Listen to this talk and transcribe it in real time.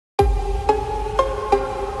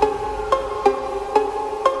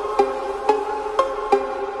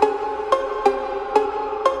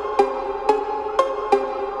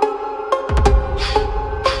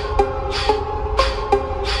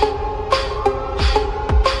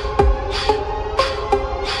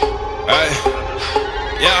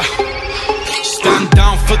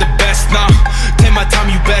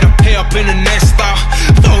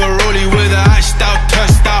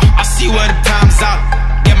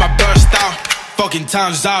fucking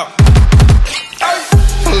time's out.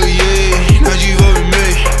 Oh yeah, now you over me.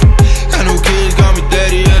 Got no kids, got me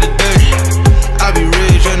daddy of the day. I be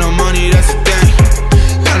rich and no money, that's the thing.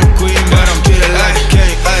 Got no queen, but I'm treated like a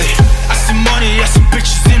king. Ay, I see money, I see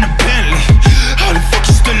bitches in the Bentley. How the fuck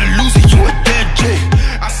you still a loser? You a dead J.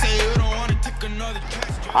 I say you don't wanna take another chance.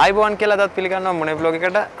 ආයිබෝන් කියලා අදත් පිළිගන්නවා මොනේ blog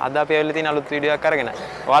එකට. අද අපි ඇවිල්ලා තියෙන අලුත් video එකක් අරගෙන.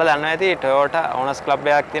 ඔයාලා දන්නවා ඇති Toyota Owners Club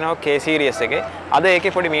එකක් තියෙනවා K series එකේ. අද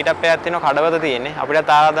ඒකේ පොඩි meetup එකක් තියෙනවා කඩවත තියෙන්නේ.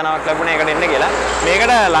 අපිට ආරාධනාවක් ලැබුණේ ඒකට එන්න කියලා.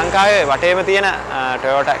 මේකට ලංකාවේ වටේම තියෙන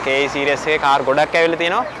Toyota K series එකේ කාර් ගොඩක් ඇවිල්ලා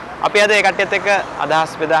තියෙනවා. අපි අද ඒ කට්ටියත් එක්ක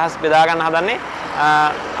අදහස් බෙදා ගන්න හදන්නේ.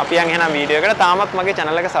 අපි යන් එහෙනම් වීඩියෝ එකට. තාමත් මගේ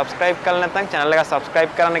channel එක subscribe කරලා නැත්නම් channel එක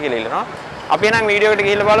subscribe කරන්න කියලා ඉල්ලනවා. අපි එහෙනම් වීඩියෝ එකට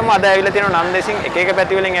ගිහිල්ලා බලමු. අද ඇවිල්ලා තියෙන නම් දෙසින් එක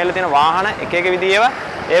පැති වලින් ඇවිල්ලා තියෙන වාහන එක විදිහේ ඒවා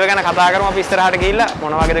ඒව ගැන කතා කරමු. අපි ඉස්සරහට ගිහිල්ලා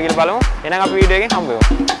මොන වගේද කියලා බලමු. එහෙනම් අපි වීඩියෝ එකෙන් හම්බ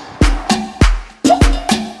වෙමු.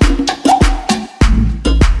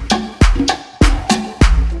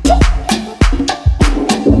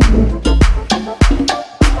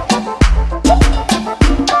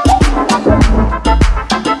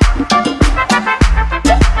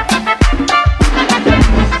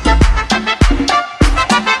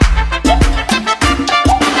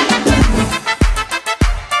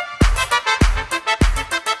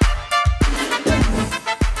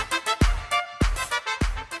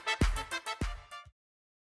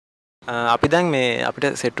 අපි දැන් මේ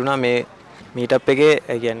අපිට සෙට් වුණා මේ මීටප්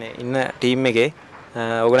එකේ කියන්නේ ඉන්න ටීම් එකේ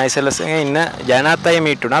ඕගනයිසර්ස් එකේ ඉන්න ජයනාත් අය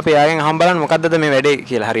මීට් වුණා. අපි යාගෙන් අහම් බලන්න මොකද්ද මේ වැඩේ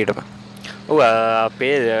කියලා හරියටම. ඔව්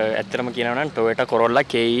අපේ ඇත්තටම කියනවා නම් Toyota Corolla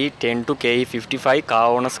KE10 to KE55 car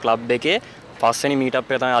owners club එකේ පස්වෙනි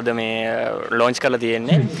මීටප් එක තමයි අද මේ ලොන්ච් කරලා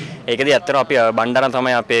තියෙන්නේ. ඒකදී ඇත්තටම අපි බණ්ඩාරම්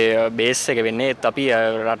තමයි අපේ බේස් එක වෙන්නේ. ඒත් අපි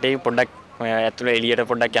රටේ පොඩ්ඩක් ඇතුළේ එළියට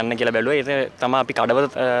පොඩ්ඩක් යන්න කියලා බැලුවා. ඒක තමයි අපි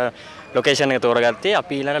කඩවත ලොකේෂන් එක තෝරගත්තේ.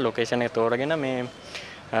 අපි ඊළඟ ලොකේෂන් එක තෝරගෙන මේ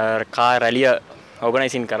කාර් රැලිය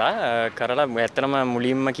ඕගනයිසින් කරලා ඇත්තටම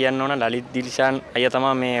මුලින්ම කියන්න ඕන ලලිත් දිල්ෂාන් අයියා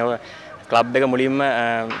තමයි මේ ක්ලබ් එක මුලින්ම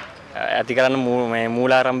ඇති කරන්න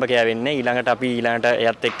මූලාරම්භකයා වෙන්නේ. ඊළඟට අපි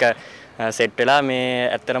එයත් එක්ක සෙට් වෙලා මේ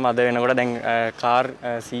ඇත්තටම අද වෙනකොට දැන් කාර්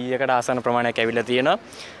 100කට ආසන්න ප්‍රමාණයක් ඇවිල්ලා තියෙනවා.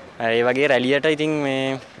 ඒ වගේ රැලියට ඉතින් මේ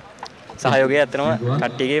සහයෝගය ඇත්තටම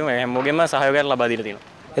කට්ටියගේ හැමෝගෙම සහයෝගයක් ලබා දීලා තියෙනවා.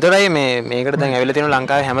 එතකොටයි මේකට දැන් ඇවිල්ලා තියෙනවා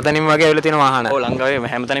ලංකාවේ හැමතැනින්ම වගේ ඇවිල්ලා තියෙන වාහන. ඔව්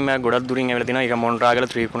ලංකාවේ හැමතැනින්ම ගොඩක් දුරින් ඇවිල්ලා තියෙනවා. ඒක මොන්රාගල,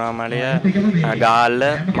 ත්‍රිකුණාමලය, ගාල්ල,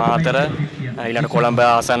 මාතර, ඊළඟ කොළඹ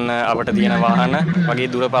ආසන්න අපට තියෙන වාහන වගේ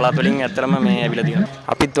දුර පළාත් වලින් ඇත්තටම මේ ඇවිල්ලා තියෙනවා.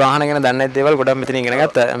 අපිත් වාහන ගැන දන්නේ නැති දේවල් ගොඩක් මෙතන ඉගෙන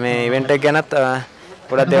ගත්තා. මේ ඉවෙන්ට් එක ගැනත්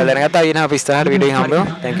ගොඩක් දේවල් දැනගත්තා. ඊළඟ අපි ඉස්සරහට වීඩියෝ එකක් හම්බෙමු.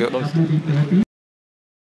 thank you.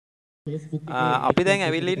 අපි දැන්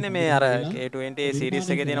ඇවිල්ලා ඉන්නේ මේ අර K20 සීරීස්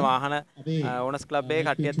එකේ තියෙන වාහන ඕනර්ස් ක්ලබ් එකේ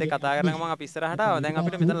කට්ටියත් එක්ක කතා කරන ගමන් අපි ඉස්සරහට ආවා. දැන්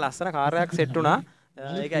අපිට මෙතන ලස්සන කාර් එකක් සෙට් වුණා.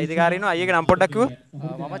 ඒකේ අයිතිකාරය ඉන්නවා. අයියගේ නම පොඩ්ඩක් කිව්වොත්.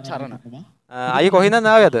 මම චරණ. අයිය කොහෙන්ද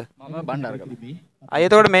ආවේ අද? මම බණ්ඩාරගම. අයිය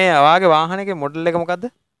එතකොට මේ වාගේ වාහනයේ මොඩල් එක මොකද්ද?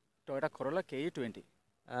 Toyota Corolla KE20.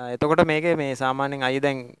 එතකොට මේකේ මේ සාමාන්‍යයෙන් අයිය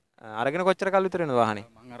දැන් අරගෙන කොච්චර කල් විතර වෙනවද වාහනේ?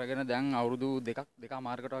 මම අරගෙන දැන් අවුරුදු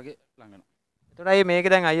දෙකමාරකට වගේ ලඟ වෙනවා. එතකොට අයිය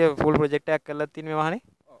මේකේ දැන් අයිය ෆුල් ප්‍රොජෙක්ට් එකක් කරලා තියෙන මේ වාහනේ?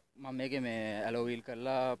 මම මේකේ මේ ඇලෝ වීල්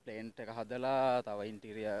කරලා ප්ලේන්ට් එක හදලා තව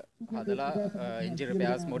ඉන්ටීරියර් හදලා එන්ජින්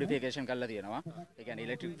රිපෙයාර්ස් මොඩිෆිකේෂන් කරලා තියෙනවා. ඒ කියන්නේ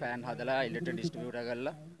ඉලෙක්ට්‍රික් ෆෑන් හදලා ඉලෙක්ට්‍රික් ඩිස්ට්‍රිබියුටර්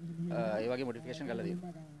කරලා ඒ වගේ මොඩිෆිකේෂන් කරලා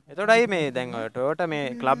තියෙනවා. එතකොට අයිය මේ දැන් Toyota මේ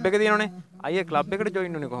ක්ලබ් එක තියෙනවනේ. අයිය ක්ලබ් එකට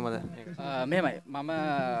ජොයින් වුණේ කොහමද? මෙහෙමයි. මම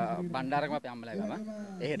බණ්ඩාරගම අපේ අම්මලාගම.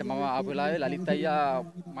 එහෙට මම ආපු වෙලාවේ ලලිත් අයියා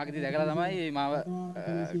මගදී දැකලා තමයි මාව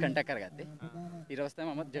කන්ටැක්ට් කරගත්තේ. ඊට පස්සේ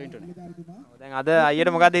මම ජොයින් වුණේ. දැන් අද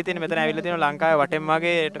අයියට මොකද හිතෙන්නේ මෙතන ඇවිල්ලා තියෙනවා ලංකාවේ වටෙන්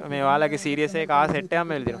වගේ මේ ඔයාලගේ සීරියස් එකේ කාර් සෙට් එකක්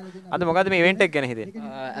මෙල්ල තියෙනවා. අද මොකද මේ ඉවෙන්ට් එක ගැන හිතෙන්නේ?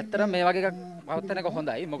 ඇත්තටම මේ වගේ එකක් පවත්වන එක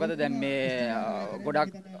හොඳයි. මොකද දැන් මේ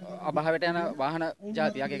ගොඩක් අභාවයට යන වාහන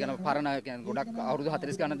ජාතියක් කියන පරණ කියන්නේ ගොඩක් අවුරුදු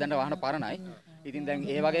 40 ගණන් දැන් වාහන පරණයි. ඉතින් දැන්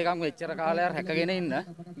ඒ වගේ එකක් මෙච්චර කාලයක් රැකගෙන ඉන්න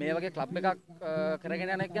මේ වගේ ක්ලබ් එකක්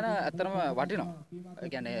කරගෙන යන එක ගැන ඇත්තටම වටිනවා. ඒ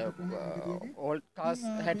කියන්නේ ඕල්ඩ් කාර්ස්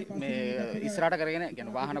හැටි මේ ඉස්සරහට කරගෙන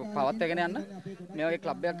කියන්නේ වාහන පවත්වාගෙන යන්න මේ වගේ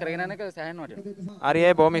ක්ලබ් එකක් කරගෙන යන එක සෑහෙන වටිනවා. හරි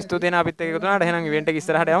අය බොහොම ස්තුතියි නේ අපිත් එක්ක එකතු වුණාට. එහෙනම් ඉවෙන්ට් එක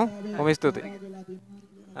ඉස්සරහට යමු. බොහොම ස්තුතියි.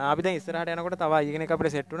 අපි දැන් ඉස්සරහට යනකොට තව අය කෙනෙක්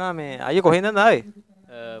අපිට සෙට් වුණා. මේ අය කොහෙන්ද ආවේ?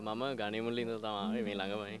 මම ගණිමුල්ල ඉඳලා තමයි ආවේ මේ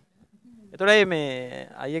ළඟමයි. එතකොට මේ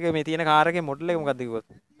අයියගේ මේ තියෙන කාර් එකේ මොඩල් එක මොකක්ද කිව්වොත්?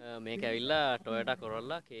 මේක ඇවිල්ලා Toyota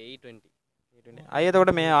Corolla KE20. අයිය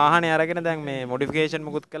එතකොට මේ ආහනේ අරගෙන දැන් මේ මොඩිෆිකේෂන්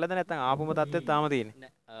මුකුත් කළාද නැත්නම් ආපුම තත්ත්වෙත් තාම තියෙන්නේ?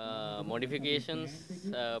 මොඩිෆිකේෂන්ස්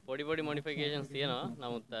පොඩි මොඩිෆිකේෂන්ස් තියෙනවා.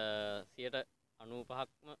 නමුත්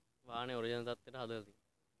 95%ක්ම වාහනේ ඔරිජිනල් තත්ත්වයට හදලා තියෙනවා.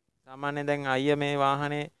 සාමාන්‍යයෙන් දැන් අයිය මේ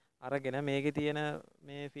වාහනේ අරගෙන මේකේ තියෙන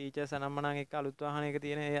මේ ෆීචර්ස් අනම්මනම් එක්ක අලුත් වාහනයක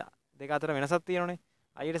තියෙන දෙක අතර වෙනසක් තියෙනවනේ.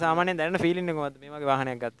 අයියට සාමාන්‍යයෙන් දැනෙන ෆීලිං එක මොකද්ද මේ වගේ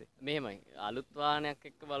වාහනයක් ගත්තේ? මෙහෙමයි අලුත් වාහනයක්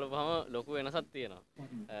එක්ක බලපුවම ලොකු වෙනසක් තියෙනවා.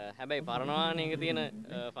 හැබැයි පරණ වාහනයක තියෙන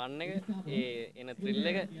ෆන් එක ඒ එන ත්‍රිල්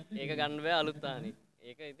එක ඒක ගන්න බෑ අලුත් වාහනේ.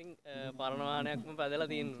 ඒක ඉතින් පරණ වාහනයක්ම පැදලා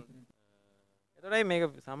තියෙනවා. එතකොටයි මේක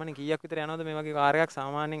සාමාන්‍යයෙන් කීයක් විතර යනවද මේ වගේ කාර් එකක්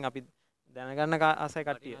සාමාන්‍යයෙන් අපි දැනගන්න ආසයි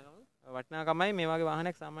කට්ටිය. වටිනාකමයි මේ වගේ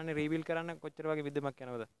වාහනයක් සාමාන්‍යයෙන් රීබිල්ඩ් කරන්න කොච්චර වගේ විද්දමක්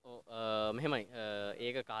යනවද? ඔව් මෙහෙමයි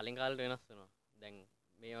ඒක කාලෙන් කාලට වෙනස් වෙනවා. දැන්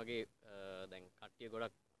මේ වගේ දැන් කට්ටිය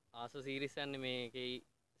ගොඩක් ආස සීරීස් යන්නේ මේකේ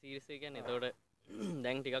සීරීස් එක කියන්නේ. එතකොට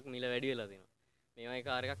දැන් ටිකක් මිල වැඩි වෙලා තියෙනවා. මේ වගේ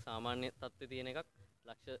කාර් එකක් සාමාන්‍ය තත්ත්වයේ තියෙන එකක්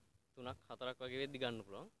ලක්ෂ 3ක් 4ක් වගේ වෙද්දි ගන්න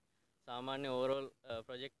පුළුවන්. සාමාන්‍ය ඕවරෝල්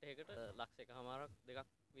ප්‍රොජෙක්ට් එකකට ලක්ෂ 1.5ක් 2ක්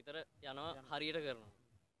විතර යනවා හරියට කරනවා.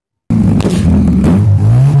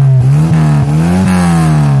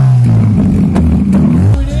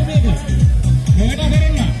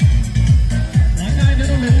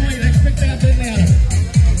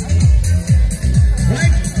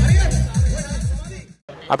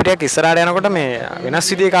 අපිට ඉස්සරහට යනකොට මේ වෙනස්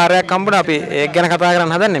විදිහේ කාර්යයක් හම්බුණා. අපි ඒක ගැන කතා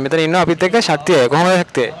කරන්න හදන්නේ. මෙතන ඉන්නවා අපිත් එක්ක ශක්තිය. කොහොමද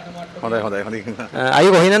ශක්තිය? හොඳයි.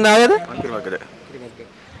 අයියෝ කොහෙන්ද ආවේද?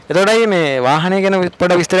 එතකොට අයියේ මේ වාහනය ගැන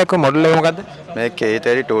පොඩ්ඩක් විස්තරයක් කො මොඩල් එක මොකද්ද? මේ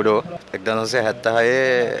KE10 2 door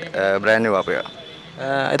 1976 බ්‍රෑන්ඩ් නිව් අපේ.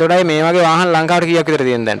 එතකොට අයියේ මේ වගේ වාහන ලංකාවට කීයක් විතර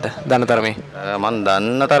තියෙනද දැන්ට? දන්න තරමේ. මම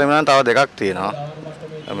දන්න තරමේ නම් තව දෙකක් තියෙනවා.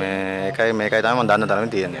 මේකයි තමයි මම දන්න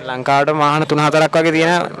තරමේ තියෙන්නේ. ලංකාවට වාහන 3-4ක් වගේ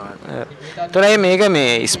තියෙනවා. එතකොට අයියේ මේක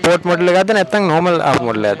මේ ස්පෝර්ට් මොඩල් එකක්ද නැත්නම් නෝමල්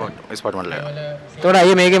මොඩල් එකක්ද? ස්පෝර්ට් මොඩල් එක. එතකොට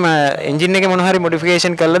අයියේ මේකේ එන්ජින් එකේ මොන හරි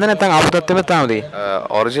මොඩිෆිකේෂන් කළාද නැත්නම් ආපු තත්ත්වෙම තාමද?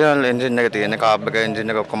 ඔරිජිනල් එන්ජින් එක තියෙන්නේ. කාබ් එක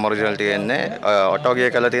එන්ජින් එක ඔක්කොම ඔරිජිනල් තියෙන්නේ. ඔටෝ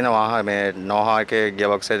ගියර් කරලා තියෙන වාහන මේ නොහා එකේ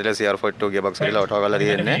ගියර් බොක්ස් එකේ CR42 ගියර් බොක්ස් එකේ ඔටෝ කරලා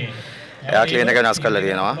තියෙන්නේ. එයා ක්ලීන් එක වෙනස් කරලා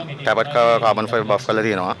තියෙනවා. ටැබට් කාබන් ෆයිබර් බෆ් කරලා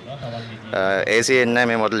තියෙනවා. AC එන්නේ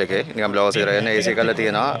මේ මොඩල් එකේ. නිකන් බ්ලවර්ස් ඉර එන්නේ AC කරලා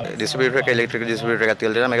තියෙනවා. ඩිස්ට්‍රිබියුටර් එක ඉලෙක්ට්‍රික් ඩිස්ට්‍රිබියුටර් එකක්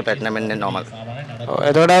තියලා තියෙනවා. මේක ප්ලැටිනම් එන්නේ නෝමල්. ඔව්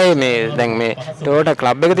එතකොට මේ දැන් මේ Toyota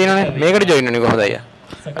ක්ලබ් එක තියෙනවනේ. මේකට ජොයින් වෙන්නේ කොහොමද අයියා?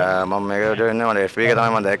 මම මේකට ජොයින් වෙන්නේ මම FB එක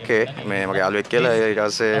තමයි මම දැක්කේ. මේ මගේ යාළුවෙක් කියලා ඊට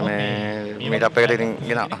පස්සේ මේ මීටප් එකට ඉතින්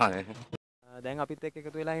ගෙනා. දැන් අපිත් එක්ක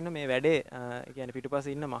එකතු වෙලා ඉන්න මේ වැඩේ ඒ කියන්නේ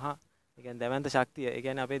පිටුපස්සේ ඉන්න මහා ඒ කියන්නේ දැවැන්ත ශක්තිය. ඒ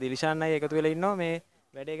කියන්නේ අපේ දිලිෂාන් අය එකතු වෙලා ඉන්නවා මේ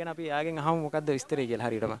වැඩේ ගැන අපි යාගෙන් අහමු මොකද්ද විස්තරය කියලා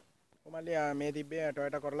හරියටම. කොමල්ලි මේ තිබ්බේ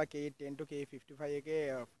Toyota Corolla KE10 to KE50 එකේ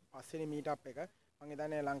පස්වෙනි මීටප් එක. මම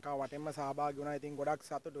හිතන්නේ ලංකාව වටෙන්ම සහභාගී වුණා. ඉතින් ගොඩක්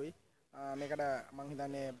සතුටුයි. මේකට මම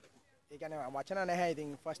හිතන්නේ ඒ කියන්නේ වචන නැහැ.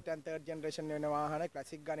 ඉතින් ෆස්ට් ඇන්ඩ් තර්ඩ් ජෙනරේෂන් වෙන වාහන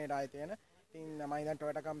ක්ලාසික් ගණේට ආයේ තියෙන. ඉතින් මම හිතන්නේ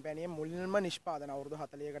Toyota කම්පැනියේ මුල්ම නිෂ්පාදන අවුරුදු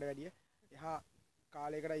 40කට වැඩිය එහා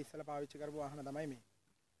කාලයකට ඉස්සලා පාවිච්චි කරපු වාහන තමයි මේ.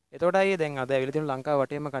 එතකොට අයියේ දැන් අද ඇවිල්ලා තියෙන ලංකාව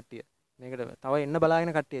වටේම කට්ටිය. මේකට තව එන්න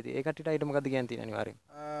බලාගෙන කට්ටිය තියෙයි. ඒ කට්ටියට අයිට මොකද්ද කියන්න තියෙන්නේ අනිවාර්යෙන්?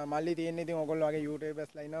 මල්ලි තියෙන්නේ ඉතින් ඔයගොල්ලෝ වගේ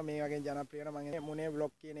YouTubersලා ඉන්නවා මේ වගේ ජනප්‍රියන මම මුනේ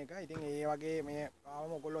vlog කියන එක. ඉතින් ඒ වගේ මේ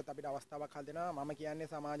ආවම ඔයගොල්ලෝත් අපිට අවස්ථාවක් හදනවා. මම කියන්නේ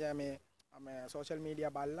සමාජය මේ සෝෂල්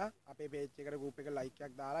මීඩියා බලලා අපේ පේජ් එකට ගෲප් එකට ලයික්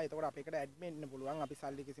එකක් දාලා එතකොට අපේකට ඇඩ් වෙන්න පුළුවන්. අපි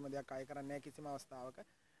සල්ලි කිසිම දෙයක් අය කරන්නේ නැහැ කිසිම අවස්ථාවක.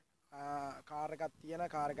 කාර් එකක් තියෙන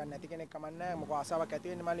කාර් එකක් නැති කෙනෙක් කමන්නේ මොකෝ ආසාවක් ඇති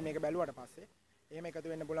වෙන්නේ මල්ලි මේක බැලුවට පස්සේ. එහෙම එකතු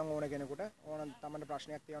වෙන්න පුළුවන් ඕන කෙනෙකුට. ඕන තමන්ට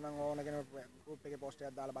ප්‍රශ්නයක් තියෙනවා නම් ඕන කෙනෙක් ගෲප් එකේ පෝස්ට්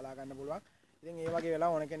එකක් දාලා බලා ගන්න පුළුවන්. ඉතින් ඒ වගේ වෙලා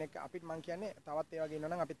ඕන කෙනෙක් අපිට මං කියන්නේ තවත් ඒ වගේ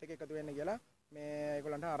ඉන්නවා නම් අපිත් එක්ක එකතු වෙන්න කියලා මේ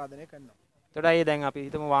ඒගොල්ලන්ට ආරාධනය කරනවා. එතකොට අයියේ දැන් අපි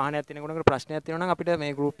හිතමු වාහනයක් තියෙනකොට ප්‍රශ්නයක් තියෙනවා නම් අපිට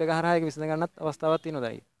මේ ගෲප් එක හරහා ඒක විසඳ ගන්නත් අවස්ථාවක් තියෙනවද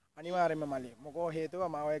අයියේ? අනිවාර්යයෙන්ම මල්ලි. මොකෝ හේතුව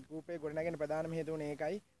මම ඔය ගෲප් එකේ ගොඩනගෙන ප්‍රධානම හේතුව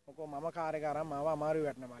ඒකයි. මොකෝ මම කාර් එක අරන් මාව අමාරු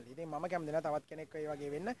වැටෙන මල්ලි. ඉතින් මම කැමති නැහැ තවත් කෙනෙක් ඒ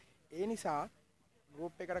වගේ වෙන්න. ඒ නිසා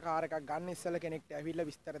ගෲප් එකට කාර් එකක් ගන්න ඉස්සෙල්ලා කෙනෙක්ට ඇවිල්ලා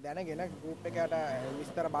විස්තර දැනගෙන ගෲප් එකට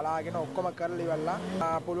විස්තර බලාගෙන ඔක්කොම කරලා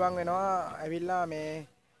ඉවරලා පුළුවන් වෙනවා ඇවිල්ලා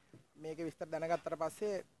මේකේ විස්තර දැනගත්තට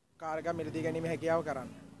පස්සේ කාර් එක මිලදී ගැනීම හැකියාව කරන්න.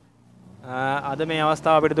 අද මේ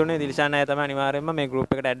අවස්ථාව අපිට දුන්නේ දිලිෂාන් අය තමයි අනිවාර්යයෙන්ම මේ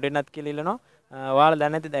ගෲප් එකට ඇඩ් වෙන්නත් කියලා ඉල්ලනවා. ඔයාලා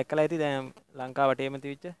දැන් නැති දැක්කලා ඇති දැන් ලංකාව වටේම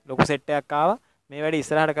තිබිච්ච ලොකු සෙට් එකක් ආවා. මේ වැඩේ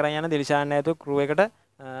ඉස්සරහට කරන් යන දිලිෂාන් අයතු ක්‍රූ එකට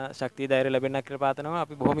ශක්තිය ධෛර්ය ලැබෙන්නක් කියලා ප්‍රාර්ථනා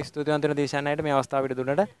අපි බොහොම ස්තුතිවන්ත වෙනවා දිලිෂාන් අයට මේ අවස්ථාව අපිට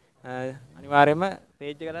දුන්නට. අනිවාර්යයෙන්ම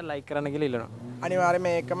පේජ් එකට ලයික් කරන්න කියලා ඉල්ලනවා. අනිවාර්යයෙන්ම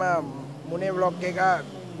ඒකම මුනේ vlog එක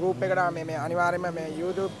group එකට මේ අනිවාර්යයෙන්ම මේ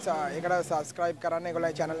YouTube එකට subscribe කරන්න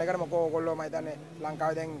ඒගොල්ලෝ channel එකට මොකෝ ඕගොල්ලෝ මම හිතන්නේ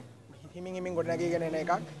ලංකාවේ දැන් හිමින් ගොඩ නැගීගෙන එන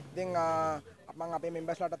එකක්. ඉතින් මම අපේ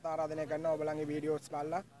members-ලාටත් ආරාධනය කරනවා ඔයගොල්ලන්ගේ videos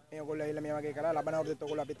බලලා මේ ඔයගොල්ලෝ ඇවිල්ලා මේ වගේ කරලා ලබන අවුරුද්දත්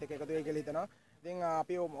ඔයගොල්ලෝ අපිත් එක්ක එකතු වෙයි කියලා හිතනවා. ඉතින්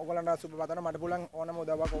අපි ඔයගොල්ලන්ට සුබ පතනවා. මට පුළුවන් ඕනම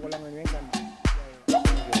උදව්වක් ඔයගොල්ලන් වෙනුවෙන් කරන්න.